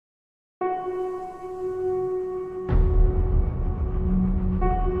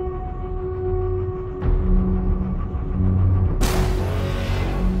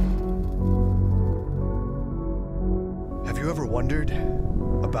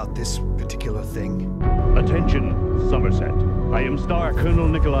about this particular thing? Attention, Somerset. I am Star Colonel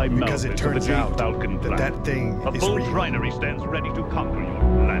Nikolai Because Melvin it turns of the out Falcon that planet. that thing A is full real. trinary stands ready to conquer your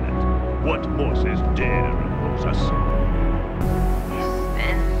planet. What forces dare oppose us?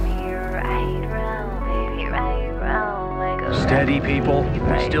 Steady, people.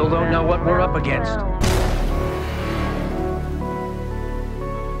 We still don't know what we're up against.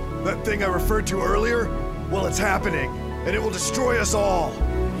 That thing I referred to earlier? Well, it's happening, and it will destroy us all.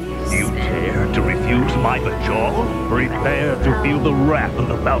 You dare to refuse my cajole? Prepare to feel the wrath of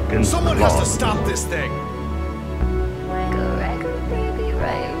the Falcon. Someone has to stop this thing!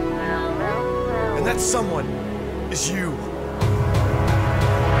 And that someone is you.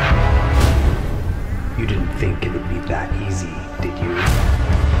 You didn't think it would be that easy, did you?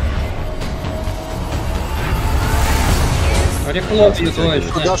 Рефлот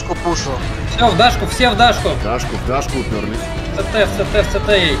язычный. Дашку пушу. Все в дашку, все в дашку. В дашку уперлись. ЦТ, в ЦТ, в ЦТ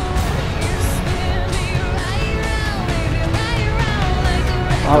ей.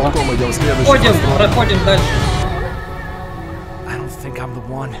 Потом идем следующий. Ходим, проходим дальше. I don't think I'm the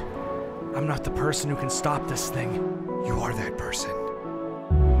one. I'm not the person who can stop this thing. You are that person.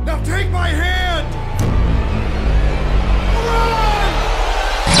 Now take my hand!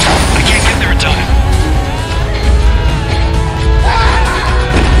 I can't get there in time.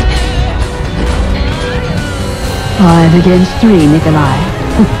 5 against 3, Nikolai.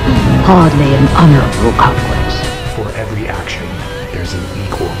 Hardly an honorable conquest. For every action, there's an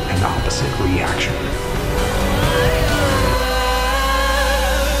equal and opposite reaction.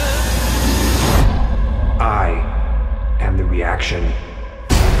 I am the reaction.